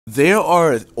There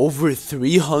are over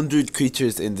 300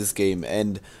 creatures in this game,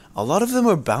 and a lot of them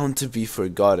are bound to be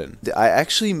forgotten. I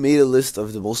actually made a list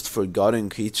of the most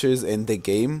forgotten creatures in the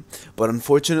game, but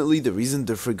unfortunately the reason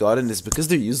they're forgotten is because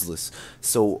they're useless.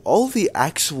 So all the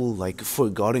actual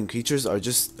forgotten creatures are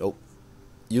just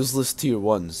useless tier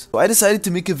 1s. So I decided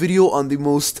to make a video on the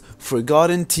most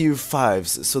forgotten tier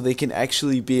 5s so they can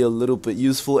actually be a little bit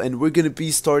useful, and we're gonna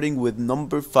be starting with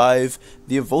number 5,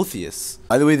 the Evolthius.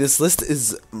 By the way, this list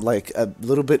is like a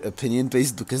little bit opinion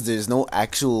based because there's no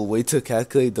actual way to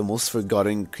calculate the most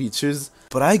forgotten creatures,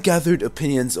 but I gathered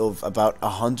opinions of about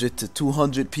 100 to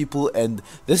 200 people, and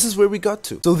this is where we got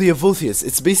to. So the Evolthius,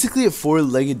 it's basically a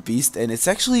 4-legged beast, and it's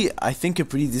actually, I think, a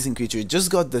pretty decent creature. It just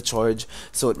got the charge,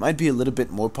 so it might be a little bit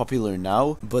more popular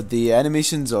now, but the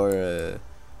animations are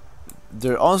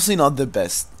they're honestly not the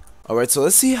best. Alright, so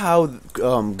let's see how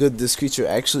good this creature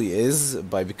actually is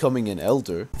by becoming an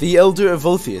elder. The Elder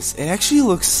Evolthius. It actually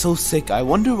looks so sick. I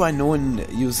wonder why no one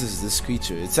uses this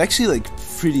creature. It's actually like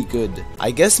pretty good.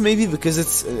 I guess maybe because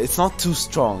it's not too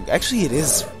strong. Actually, it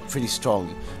is pretty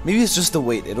strong. Maybe it's just the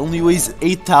weight. It only weighs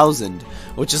 8,000,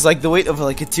 which is like the weight of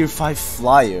like a tier 5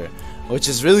 flyer, which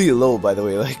is really low, by the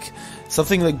way. Like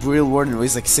something like Burial Warden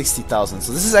weighs like 60,000,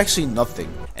 so this is actually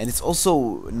nothing. And it's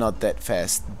also not that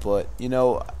fast, but you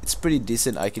know, it's pretty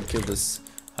decent. I can kill this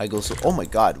high ghost. So, oh my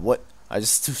god, what? I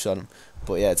just two-shot him.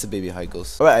 But yeah, it's a baby high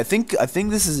ghost. Alright, I think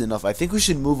this is enough. I think we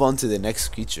should move on to the next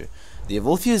creature. The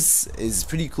Evolthius is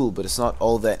pretty cool, but it's not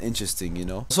all that interesting, you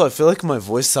know? So I feel like my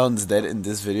voice sounds dead in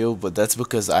this video, but that's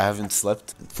because I haven't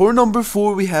slept. For number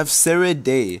 4, we have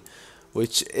Day,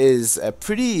 which is a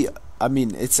pretty... I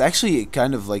mean, it's actually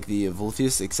kind of like the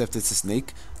Evolthius, except it's a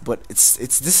snake, but this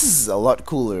is a lot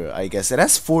cooler, I guess. It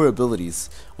has 4 abilities,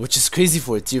 which is crazy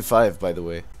for a tier 5, by the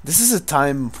way. This is a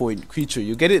time point creature.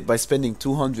 You get it by spending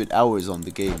 200 hours on the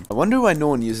game. I wonder why no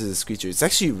one uses this creature. It's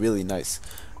actually really nice.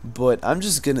 But I'm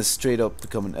just gonna straight up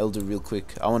become an elder real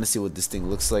quick. I want to see what this thing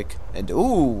looks like. And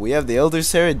ooh, we have the Elder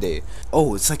Day.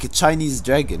 Oh, it's like a Chinese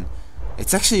dragon.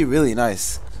 It's actually really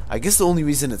nice. I guess the only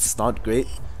reason it's not great,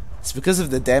 it's because of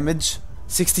the damage.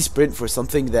 60 sprint for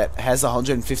something that has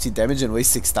 150 damage and weighs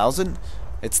 6,000.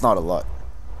 It's not a lot.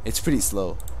 It's pretty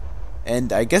slow.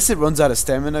 And I guess it runs out of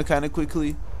stamina kind of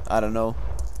quickly. I don't know.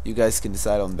 You guys can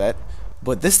decide on that.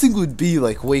 But this thing would be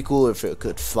like way cooler if it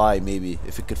could fly, maybe.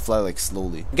 If it could fly like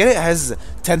slowly. Again, it has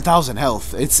 10,000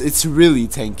 health. It's really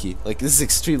tanky. Like, this is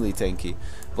extremely tanky.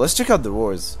 But let's check out the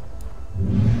roars.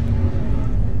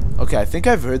 Okay, I think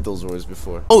I've heard those roars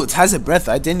before. Oh, it has a breath.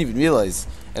 I didn't even realize.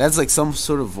 It has like some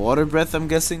sort of water breath, I'm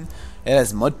guessing. It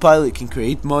has mud pile. It can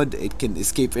create mud. It can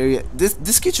escape area.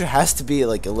 This creature has to be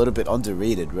like a little bit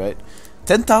underrated, right?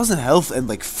 10,000 health and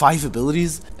like 5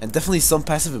 abilities, and definitely some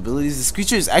passive abilities. This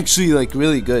creature is actually like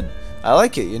really good. I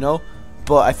like it, you know.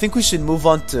 But I think we should move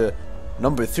on to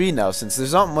number 3 now, since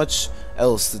there's not much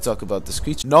else to talk about this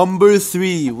creature. Number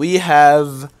 3, we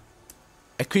have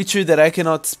a creature that I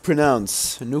cannot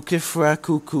pronounce.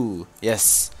 Nukefrakuku.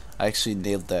 Yes, I actually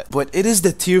nailed that. But it is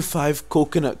the tier 5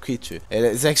 coconut creature. And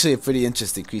it's actually a pretty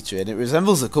interesting creature, and it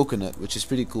resembles a coconut, which is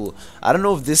pretty cool. I don't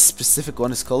know if this specific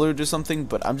one is colored or something,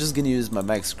 but I'm just gonna use my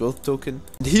max growth token.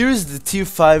 And here is the tier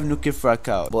 5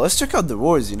 Nukefrakau. Well, let's check out the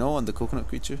roars, you know, on the coconut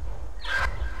creature.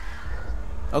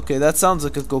 Okay, that sounds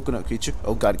like a coconut creature.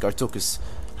 Oh god, Gartokus.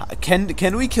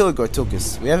 Can we kill a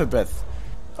Gartokus? We have a breath.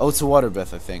 Oh, it's a water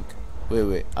breath, I think.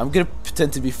 Wait. I'm gonna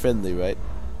pretend to be friendly, right?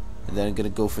 And then I'm gonna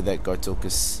go for that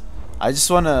Gartokus. I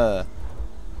just wanna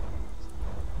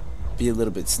be a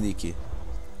little bit sneaky.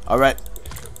 Alright.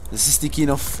 This is sneaky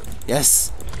enough.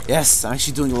 Yes. Yes, I'm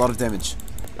actually doing a lot of damage.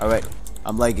 Alright.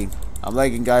 I'm lagging. I'm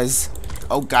lagging, guys.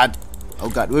 Oh god. Oh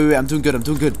god. Wait. I'm doing good.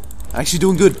 I'm actually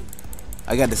doing good.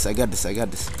 I got this.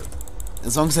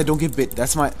 As long as I don't get bit.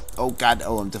 That's my... Oh god.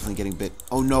 Oh, I'm definitely getting bit.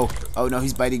 Oh no. Oh no,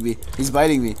 he's biting me. He's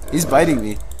biting me.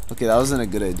 Okay, that wasn't a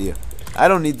good idea. I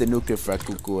don't need the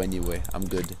Nukefrakuku anyway. I'm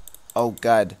good. Oh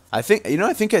god. I think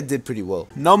I did pretty well.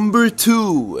 Number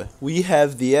 2. We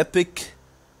have the epic.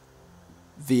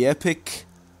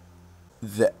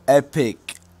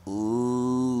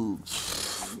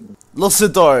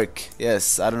 Lucidork.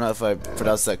 Yes, I don't know if I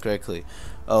pronounced that correctly.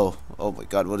 Oh my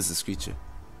god, what is this creature?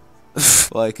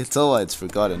 Well, I can tell why it's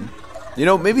forgotten. You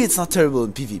know, maybe it's not terrible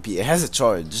in PvP. It has a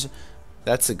charge.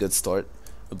 That's a good start.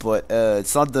 But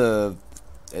it's not the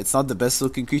best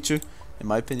looking creature, in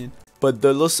my opinion. But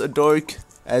the Lucidork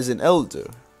as an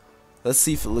elder. Let's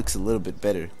see if it looks a little bit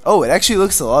better. Oh, it actually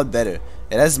looks a lot better.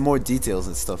 It has more details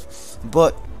and stuff.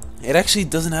 But it actually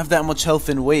doesn't have that much health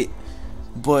and weight.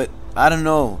 But I don't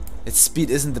know. Its speed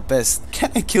isn't the best.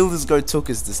 Can I kill this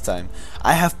Gartokus this time?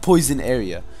 I have poison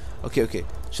area. Okay, okay.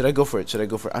 Should I go for it? Should I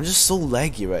go for it? I'm just so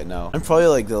laggy right now. I'm probably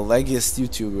like the laggiest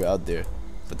YouTuber out there.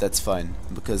 But that's fine,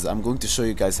 because I'm going to show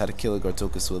you guys how to kill a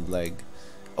Gartocus with lag.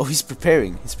 Oh, he's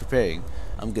preparing. He's preparing.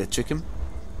 I'm gonna trick him.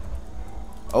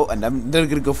 Oh, and I'm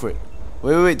gonna go for it.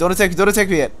 Wait, wait, wait. Don't attack. Don't attack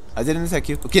me yet. I didn't attack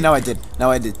you. Okay, now I did.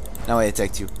 Now I did. Now I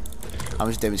attacked you. How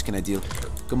much damage can I deal?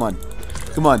 Come on.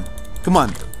 Come on. Come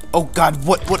on. Oh god,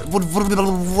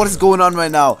 what is going on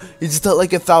right now? He just dealt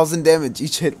like 1,000 damage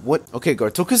each hit. What? Okay,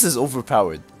 Gartocus is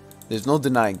overpowered. There's no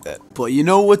denying that. But you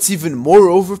know what's even more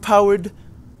overpowered?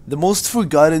 The most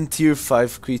forgotten tier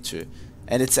 5 creature.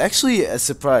 And it's actually a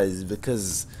surprise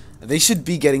because they should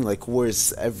be getting like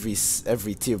worse every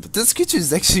tier. But this creature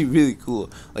is actually really cool.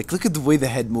 Like, look at the way the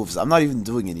head moves. I'm not even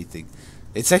doing anything.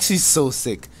 It's actually so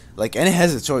sick. Like, and it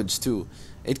has a charge too.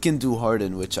 It can do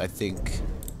Harden, which I think...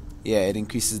 Yeah, it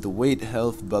increases the weight,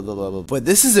 health, blah blah blah blah. But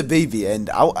this is a baby,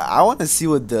 and I want to see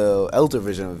what the elder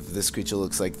version of this creature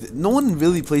looks like. No one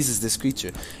really plays as this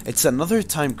creature. It's another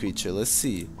time creature. Let's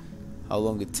see how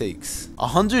long it takes.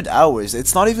 100 hours.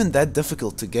 It's not even that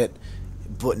difficult to get,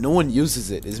 but no one uses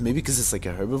it. Is maybe because it's like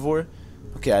a herbivore?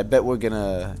 Okay, I bet we're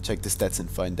gonna check the stats and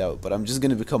find out. But I'm just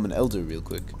gonna become an elder real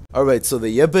quick. Alright, so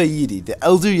the Yebaidi, the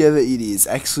elder Yebaidi is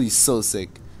actually so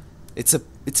sick. It's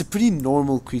a pretty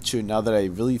normal creature now that I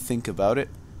really think about it.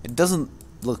 It doesn't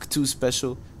look too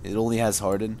special. It only has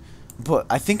Harden. But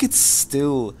I think it's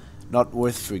still not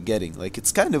worth forgetting. Like,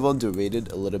 it's kind of underrated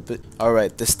a little bit.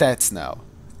 Alright, the stats now.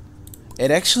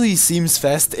 It actually seems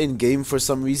fast in game for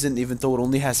some reason, even though it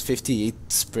only has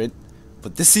 58 sprint.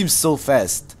 But this seems so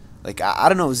fast. Like, I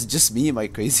don't know, is it just me? Am I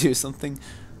crazy or something?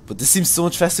 But this seems so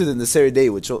much faster than the Serenade,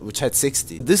 which had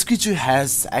 60. This creature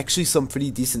has actually some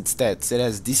pretty decent stats. It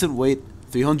has decent weight,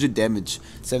 300 damage,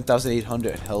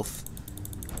 7,800 health.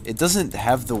 It doesn't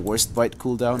have the worst bite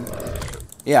cooldown.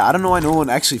 Yeah, I don't know why no one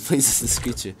actually plays as this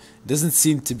creature. It doesn't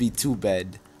seem to be too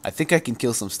bad. I think I can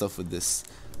kill some stuff with this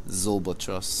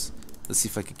Zolbatros. Let's see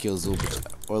if I can kill Zolbatros.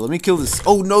 Or let me kill this.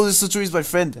 Oh no, this Sochuri is my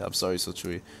friend. I'm sorry,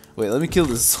 Sochuri. Wait, let me kill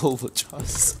this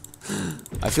Zolbatros.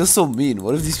 I feel so mean.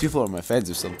 What if these people are my fans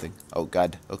or something? Oh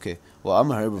god, okay. Well, I'm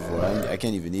a herbivore. I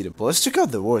can't even eat them. But let's check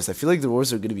out the wars. I feel like the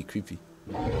wars are gonna be creepy.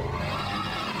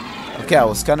 Okay, I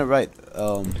was kind of right.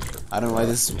 I don't know why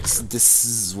this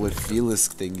is what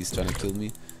Felisk thing he's trying to kill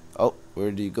me. Oh, where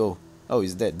did he go? Oh,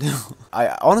 he's dead.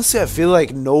 I feel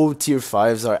like no tier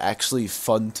 5s are actually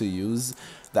fun to use.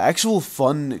 The actual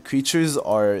fun creatures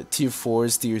are tier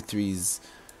 4s, tier 3s.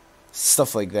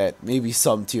 Stuff like that. Maybe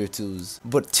some tier 2s.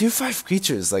 But tier 5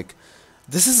 creatures, like,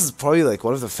 this is probably like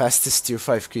one of the fastest tier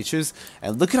 5 creatures.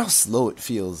 And look at how slow it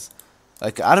feels.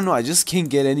 Like, I don't know, I just can't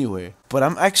get anywhere. But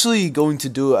I'm actually going to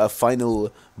do a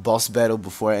final boss battle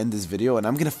before I end this video. And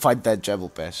I'm gonna fight that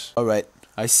Jabblebash. Alright,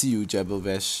 I see you,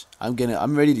 Jabblebash.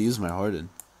 I'm ready to use my Harden.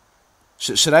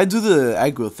 Should I do the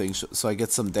aggro thing so I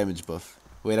get some damage buff?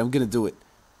 Wait, I'm gonna do it.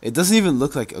 It doesn't even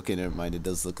look like... Okay, never mind, it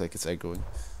does look like it's aggroing.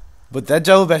 But that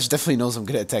Jabblebash definitely knows I'm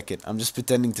gonna attack it. I'm just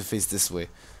pretending to face this way.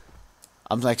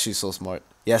 I'm actually so smart.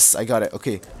 Yes, I got it.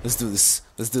 Okay, let's do this.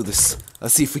 Let's do this.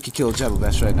 Let's see if we can kill a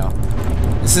Jabblebash right now.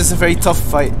 This is a very tough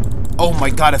fight. Oh my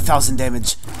god, 1,000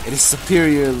 damage. It is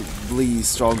superiorly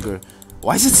stronger.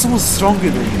 Why is it so much stronger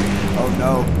than me? Oh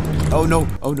no. Oh no.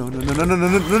 Oh no, no, no, no, no,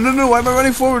 no, no, no, no. Why am I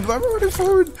running forward? Why am I running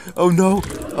forward? Oh no.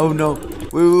 Oh no.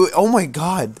 Wait. Oh my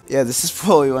god. Yeah, this is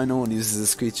probably why no one uses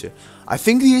this creature. I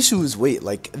think the issue is weight.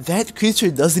 Like, that creature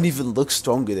doesn't even look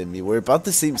stronger than me. We're about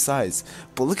the same size.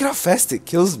 But look at how fast it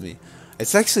kills me.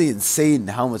 It's actually insane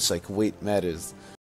how much, like, weight matters.